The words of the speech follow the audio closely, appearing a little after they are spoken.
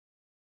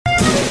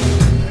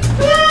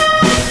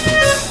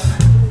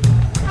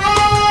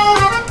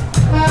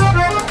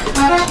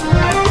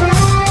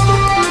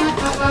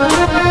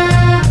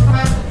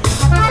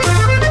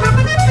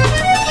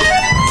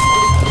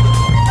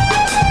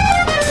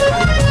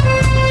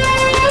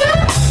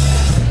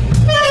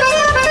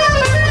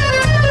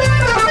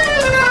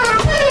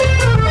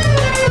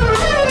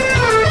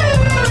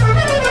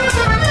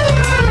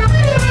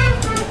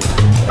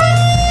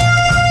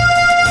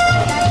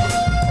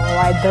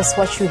just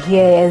what you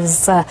hear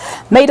is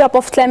made up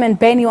of Clement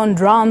Benny on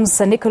drums,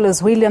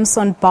 Nicholas Williams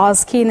on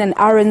bass, Keenan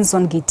Ahrends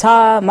on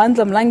guitar,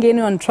 Mandla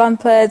Mlangeni on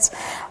trumpet,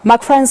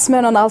 Mark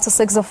Fransman on alto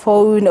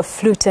saxophone,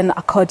 flute and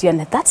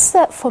accordion. That's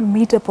the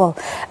formidable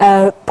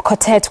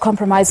quartet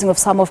comprising of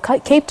some of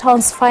Cape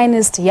Town's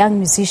finest young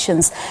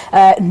musicians,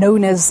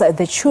 known as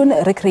the Tune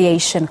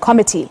Recreation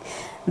Committee.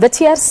 The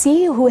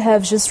TRC, who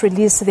have just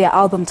released their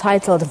album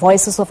titled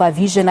Voices of Our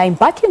Vision, are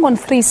embarking on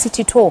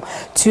 3-city tour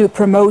to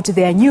promote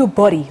their new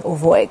body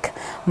of work.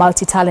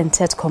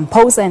 Multi-talented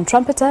composer and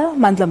trumpeter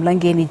Mandla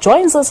Mlangeni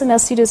joins us in our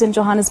studios in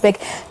Johannesburg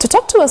to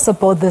talk to us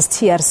about this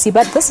TRC.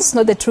 But this is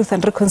not the Truth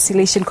and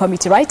Reconciliation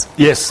Committee, right?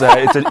 Yes,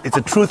 it's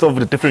a truth of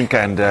a different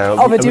kind.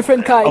 Of a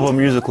different kind. Of a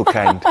musical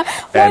kind. But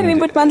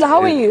Mandla,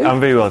 how are you? I'm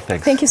very well,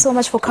 thanks. Thank you so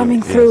much for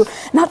coming through.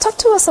 Now, talk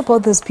to us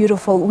about this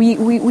beautiful...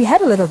 We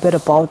had a little bit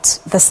about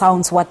the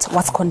sounds,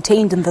 what's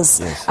contained in this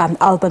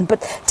album,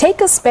 but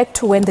take us back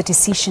to when the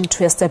decision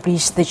to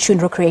establish the Tune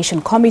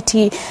Recreation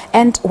Committee,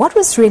 and what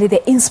was really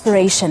the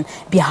inspiration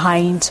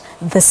behind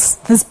this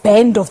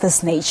band of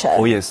this nature?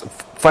 Oh yes,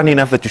 funny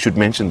enough that you should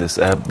mention this.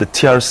 The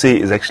TRC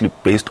is actually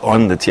based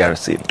on the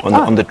TRC,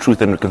 on the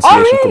Truth and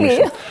Reconciliation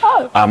Commission.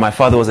 My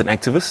father was an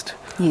activist.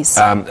 Yes.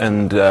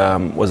 And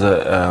was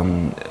a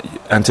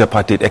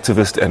anti-apartheid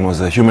activist and was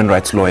a human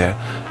rights lawyer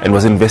and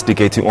was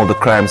investigating all the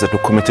crimes that were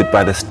committed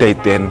by the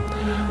state then.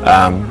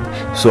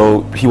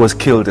 So he was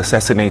killed,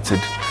 assassinated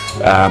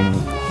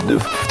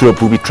through a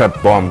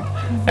booby-trapped bomb,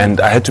 and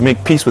I had to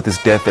make peace with his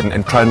death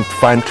and try and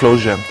find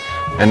closure.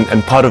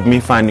 And part of me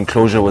finding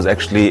closure was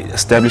actually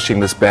establishing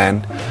this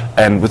band,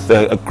 and with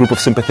a group of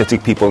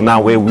sympathetic people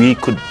now where we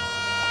could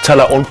tell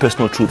our own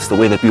personal truths the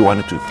way that we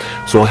wanted to.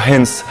 So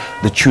hence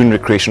the Tune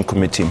Recreation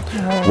Committee,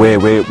 where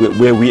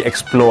we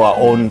explore our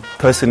own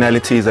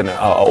personalities and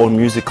our own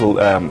musical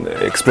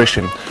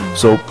expression.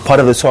 So part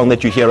of the song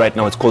that you hear right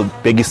now, it's called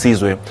Begi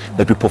Sizwe,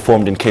 that we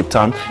performed in Cape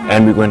Town,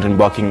 and we're going to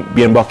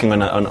be embarking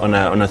on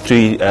a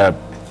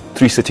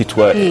three-city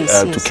tour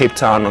to Cape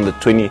Town on the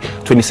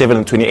 27th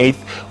and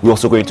 28th. We're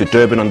also going to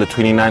Durban on the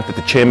 29th with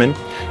the chairman,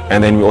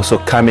 and then we're also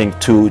coming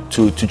to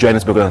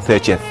Johannesburg on the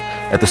 30th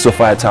at the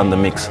Sophia Town, the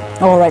Mix.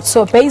 All right,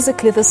 so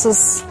basically this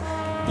is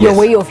your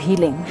way of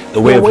healing. The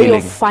way of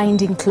healing. Of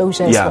finding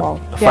closure as well.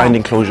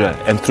 Finding closure,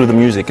 and through the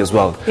music as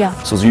well. Yeah.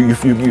 So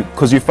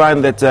because you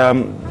find that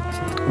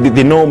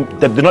they know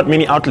that there are not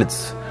many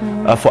outlets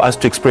for us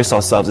to express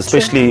ourselves,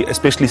 especially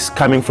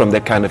coming from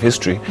that kind of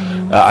history.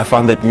 I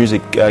found that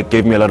music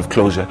gave me a lot of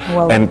closure.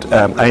 And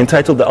I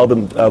entitled the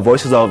album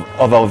Voices of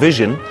Our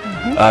Vision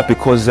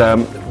because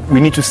we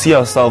need to see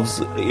ourselves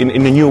in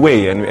a new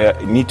way, and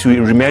need to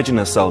reimagine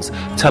ourselves,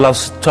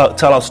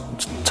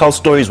 tell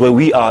stories where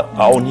we are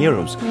our own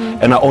heroes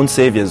and our own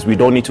saviors. We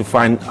don't need to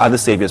find other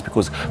saviors,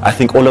 because I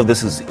think all of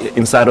this is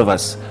inside of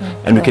us,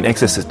 and we can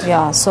access it.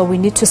 Yeah, so we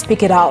need to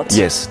speak it out.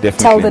 Yes,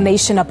 definitely. Tell the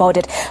nation about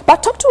it.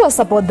 But talk to us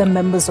about the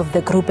members of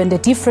the group and the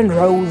different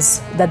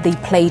roles that they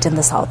played in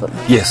this album.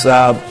 Yes,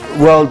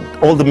 well,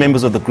 all the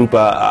members of the group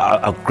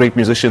are great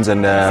musicians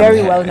and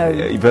very well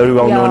known. Very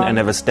well known, and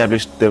have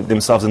established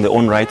themselves in their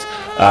own right.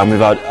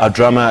 We've our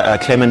drummer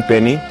Clement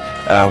Benny,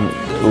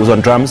 who's on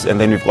drums, and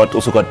then we've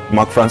also got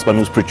Mark Fransman,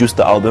 who's produced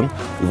the album.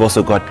 We've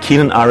also got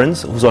Keenan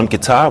Ahrends, who's on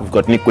guitar. We've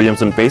got Nick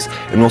Williams on bass,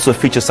 and we also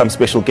feature some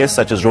special guests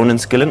such as Ronan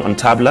Skillen on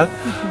tabla.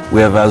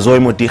 We have Zoe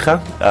Modicha,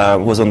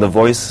 who's on the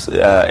voice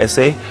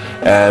essay.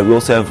 We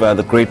also have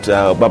the great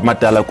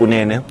Madala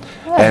Kunene.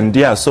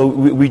 And so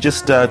we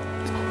just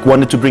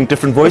wanted to bring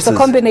different voices. It's a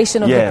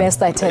combination of the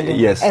best, I tell you.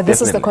 Yes, and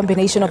this is the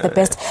combination of the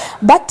best.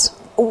 But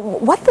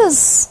what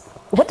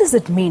does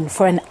it mean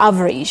for an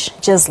average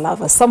jazz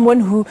lover, someone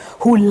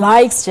who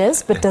likes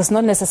jazz but does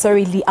not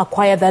necessarily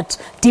acquire that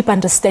deep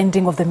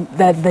understanding of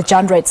the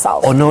genre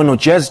itself? Oh no,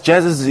 jazz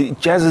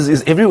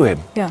is everywhere.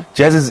 Yeah.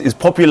 Jazz is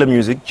popular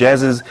music.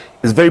 Jazz is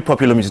very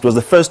popular music. It was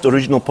the first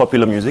original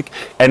popular music,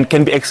 and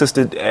can be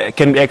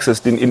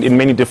accessed in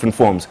many different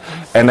forms.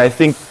 And I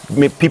think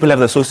people have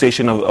the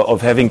association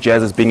of having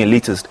jazz as being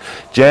elitist.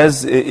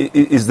 Jazz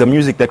is the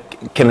music that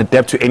can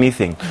adapt to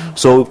anything.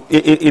 So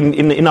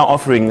in our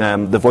offering,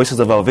 the Voices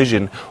of Our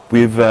Vision,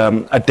 we've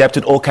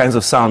adapted all kinds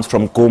of sounds,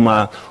 from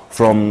goma,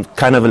 from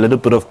kind of a little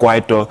bit of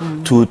kwaito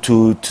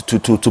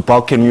to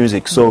Balkan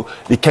music. So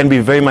it can be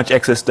very much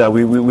accessed.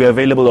 We're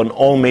available on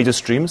all major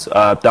streams,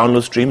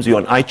 download streams. We're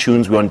on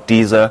iTunes, we're on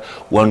Deezer,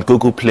 we're on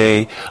Google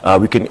Play.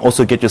 We can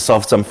also get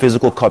yourself some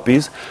physical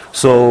copies.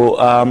 So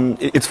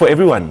it's for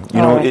everyone.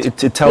 You know, it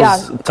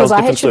tells because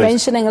I had you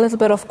mentioning a little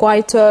bit of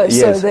kwaito.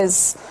 Yes.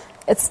 So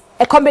it's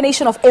a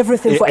combination of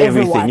everything for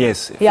everyone.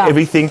 Yes,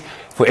 everything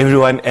for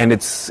everyone, and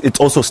it's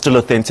also still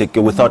authentic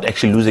without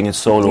actually losing its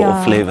soul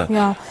or flavor.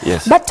 Yeah.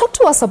 Yes. But talk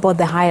to us about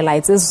the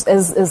highlights.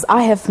 As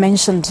I have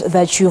mentioned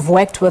that you've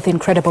worked with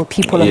incredible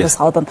people on this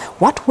album.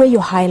 What were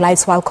your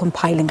highlights while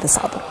compiling this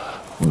album?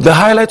 The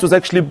highlight was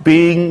actually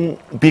being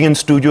in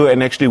studio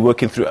and actually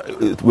working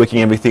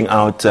everything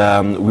out.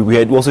 We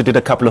had also did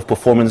a couple of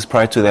performances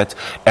prior to that,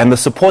 and the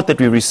support that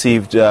we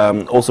received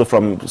also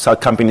from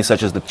companies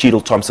such as the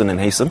Cheadle, Thompson and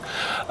Haysom,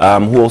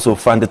 who also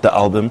funded the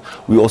album.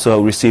 We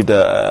also received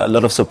a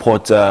lot of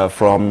support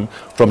from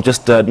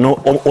just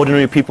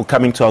ordinary people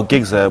coming to our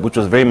gigs, which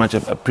was very much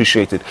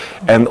appreciated,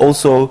 and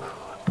also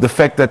the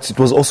fact that it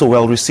was also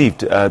well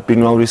received,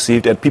 been well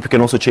received, and people can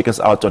also check us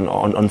out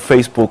on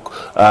Facebook,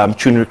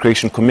 Tune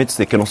Recreation Commits.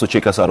 They can also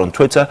check us out on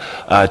Twitter,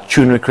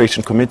 Tune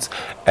Recreation Commits,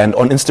 and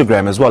on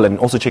Instagram as well, and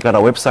also check out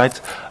our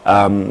website,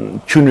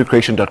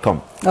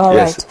 tunerecreation.com. All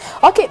right.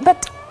 Okay,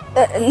 but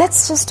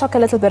let's just talk a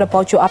little bit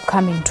about your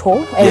upcoming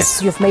tour,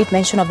 as you've made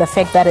mention of the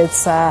fact that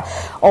it's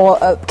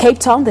Cape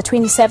Town, the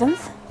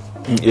 27th.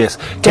 Yes.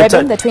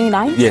 Durban, the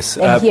 29th. Yes.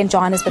 And here in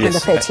Johannesburg on the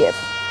 30th.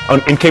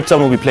 In Cape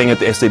Town, we'll be playing at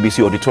the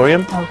SABC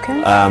Auditorium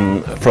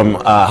from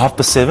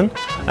 7:30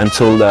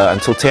 until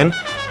 10,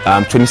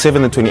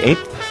 27th and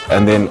 28th.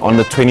 And then on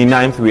the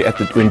 29th, we're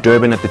in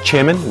Durban at the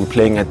Chairman. We're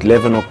playing at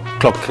 11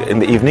 o'clock in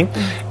the evening.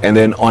 And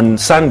then on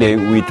Sunday,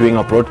 we're doing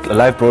a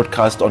live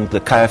broadcast on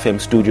the KFM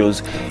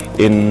studios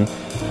in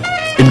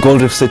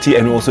Gold Reef City,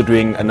 and we're also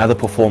doing another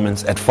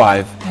performance at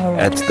 5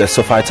 at the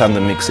Sophia Town,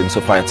 the Mix in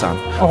Sophia Town.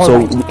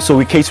 So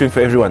we're catering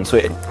for everyone. So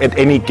at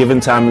any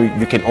given time,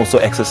 you can also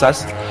access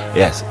us.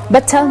 Yes.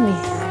 But tell me,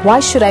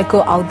 why should I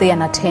go out there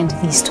and attend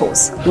these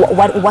tours?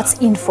 What's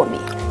in for me?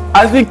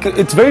 I think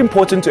it's very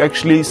important to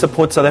actually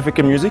support South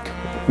African music.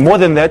 More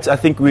than that, I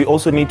think we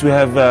also need to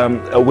have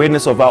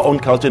awareness of our own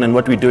culture and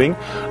what we're doing.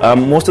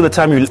 Most of the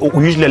time, we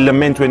usually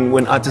lament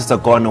when artists are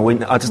gone or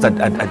when artists are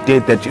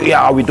dead, that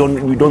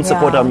we don't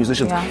support our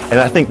musicians. And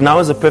I think now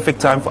is a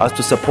perfect time for us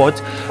to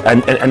support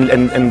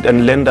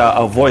and lend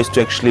our voice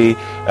to actually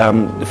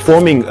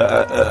forming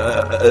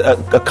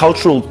a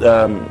cultural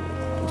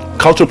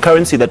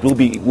currency that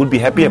we'll be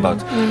happy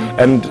about.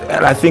 And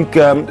I think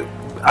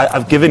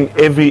I've given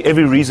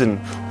every reason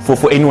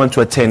for anyone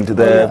to attend.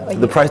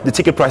 The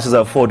ticket prices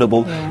are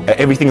affordable.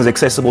 Everything is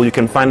accessible. You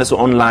can find us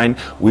online.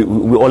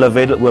 We're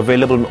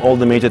available on all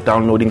the major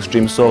downloading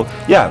streams. So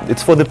yeah,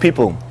 it's for the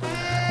people.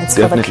 It's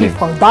definitely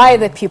for the people, by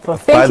the people.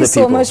 Thank you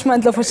so much,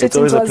 Mandla, for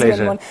chatting to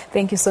us.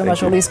 Thank you so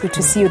much. Always good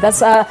to see you.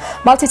 That's a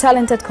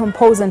multi-talented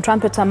composer and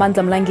trumpeter,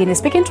 Mandla Mlangeni,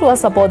 speaking to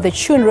us about the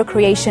Tune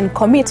Recreation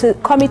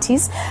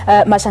Committee's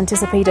much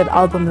anticipated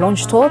album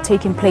launch tour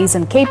taking place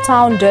in Cape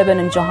Town, Durban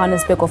and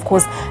Johannesburg, of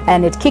course,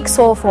 and it kicks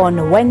off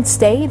on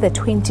Wednesday, the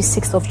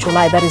 26th of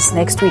July. That is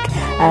next week,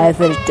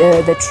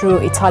 the True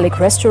Italic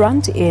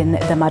restaurant in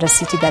the Mother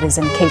City, that is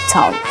in Cape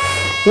Town.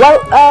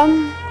 Well,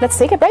 let's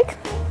take a break.